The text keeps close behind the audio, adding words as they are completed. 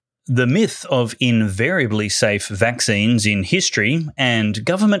The Myth of Invariably Safe Vaccines in History and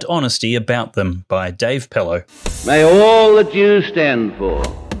Government Honesty About Them by Dave Pellowe. May all that you stand for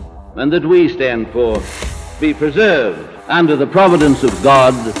and that we stand for be preserved under the providence of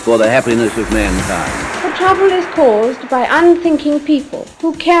God for the happiness of mankind. The trouble is caused by unthinking people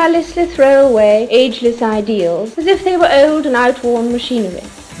who carelessly throw away ageless ideals as if they were old and outworn machinery.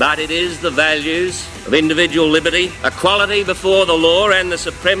 But it is the values of individual liberty, equality before the law and the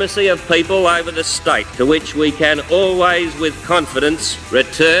supremacy of people over the state to which we can always with confidence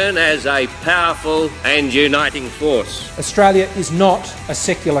return as a powerful and uniting force. Australia is not a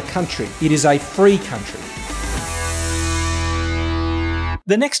secular country. It is a free country.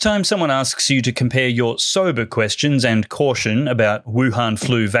 The next time someone asks you to compare your sober questions and caution about Wuhan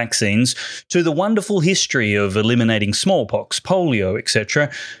flu vaccines to the wonderful history of eliminating smallpox, polio,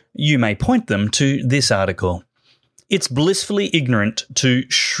 etc., you may point them to this article. It's blissfully ignorant to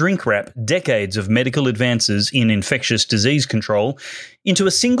shrink-wrap decades of medical advances in infectious disease control into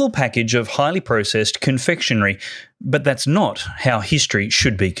a single package of highly processed confectionery, but that's not how history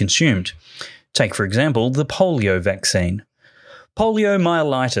should be consumed. Take, for example, the polio vaccine.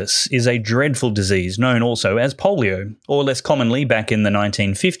 Poliomyelitis is a dreadful disease known also as polio, or less commonly back in the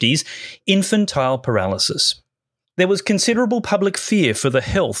 1950s, infantile paralysis. There was considerable public fear for the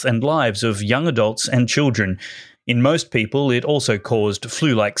health and lives of young adults and children. In most people, it also caused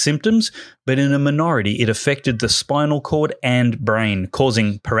flu-like symptoms, but in a minority it affected the spinal cord and brain,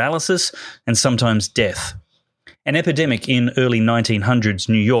 causing paralysis and sometimes death. An epidemic in early 1900s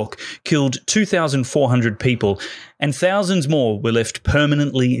New York killed 2,400 people, and thousands more were left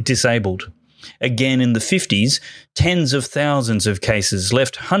permanently disabled. Again in the 50s, tens of thousands of cases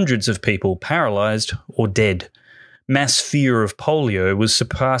left hundreds of people paralysed or dead. Mass fear of polio was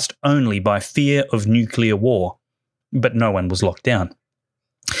surpassed only by fear of nuclear war, but no one was locked down.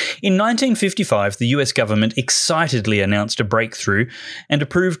 In 1955, the US government excitedly announced a breakthrough and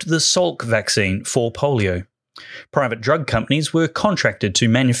approved the Salk vaccine for polio. Private drug companies were contracted to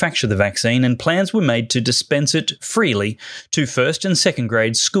manufacture the vaccine, and plans were made to dispense it freely to first and second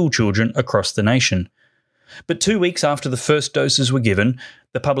grade school children across the nation. But 2 weeks after the first doses were given,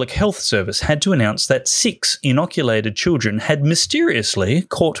 the Public Health Service had to announce that 6 inoculated children had mysteriously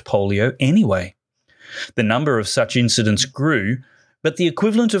caught polio anyway. The number of such incidents grew, but the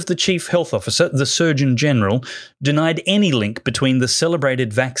equivalent of the Chief Health Officer, the Surgeon General, denied any link between the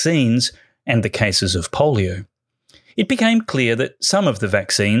celebrated vaccines and the cases of polio. It became clear that some of the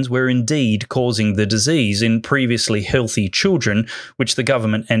vaccines were indeed causing the disease in previously healthy children, which the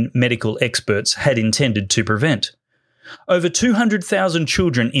government and medical experts had intended to prevent. Over 200,000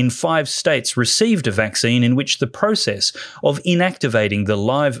 children in 5 states received a vaccine in which the process of inactivating the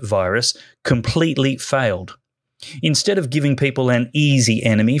live virus completely failed. Instead of giving people an easy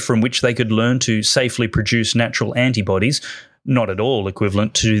enemy from which they could learn to safely produce natural antibodies, not at all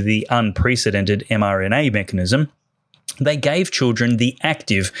equivalent to the unprecedented mRNA mechanism, they gave children the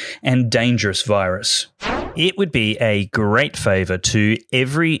active and dangerous virus. It would be a great favour to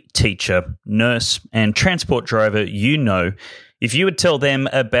every teacher, nurse and transport driver you know if you would tell them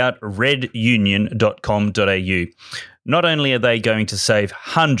about redunion.com.au. Not only are they going to save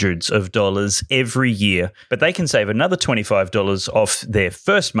hundreds of dollars every year, but they can save another $25 off their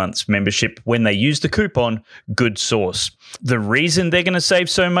first month's membership when they use the coupon GOODSAUCE. The reason they're going to save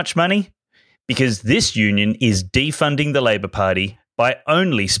so much money? Because this union is defunding the Labor Party by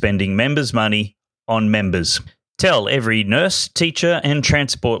only spending members' money on members. Tell every nurse, teacher and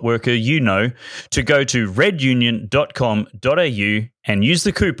transport worker you know to go to redunion.com.au and use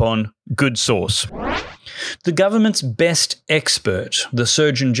the coupon GOODSAUCE. The government's best expert, the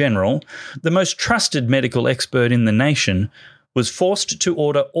Surgeon General, the most trusted medical expert in the nation, was forced to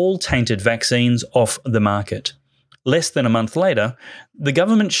order all tainted vaccines off the market. Less than a month later, the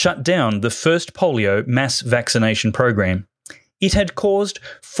government shut down the first polio mass vaccination program. It had caused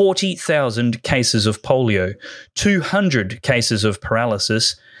 40,000 cases of polio, 200 cases of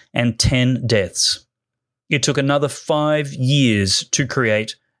paralysis, and 10 deaths. It took another 5 years to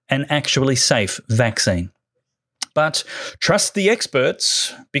create an actually safe vaccine. But trust the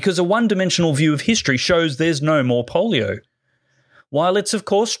experts, because a one-dimensional view of history shows there's no more polio. While it's of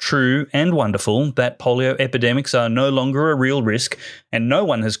course true and wonderful that polio epidemics are no longer a real risk and no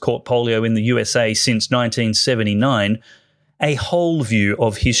one has caught polio in the USA since 1979, a whole view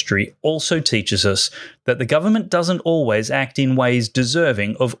of history also teaches us that the government doesn't always act in ways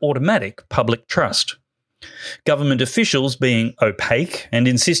deserving of automatic public trust. Government officials being opaque and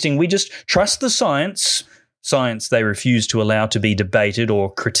insisting we just trust the science science they refuse to allow to be debated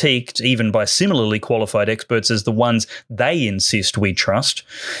or critiqued, even by similarly qualified experts as the ones they insist we trust,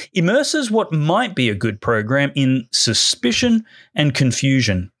 immerses what might be a good program in suspicion and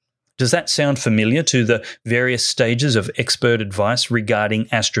confusion. Does that sound familiar to the various stages of expert advice regarding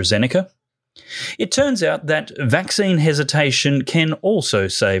AstraZeneca? It turns out that vaccine hesitation can also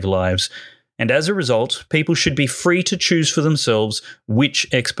save lives, and as a result, people should be free to choose for themselves which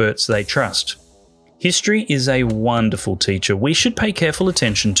experts they trust. History is a wonderful teacher we should pay careful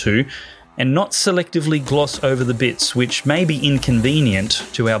attention to and not selectively gloss over the bits which may be inconvenient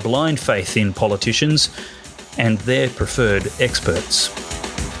to our blind faith in politicians and their preferred experts.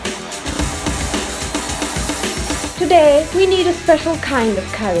 Today, we need a special kind of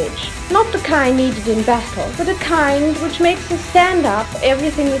courage. Not the kind needed in battle, but a kind which makes us stand up for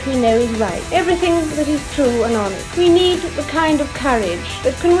everything that we know is right, everything that is true and honest. We need the kind of courage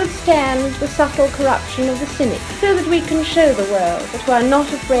that can withstand the subtle corruption of the cynic, so that we can show the world that we are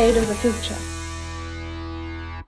not afraid of the future.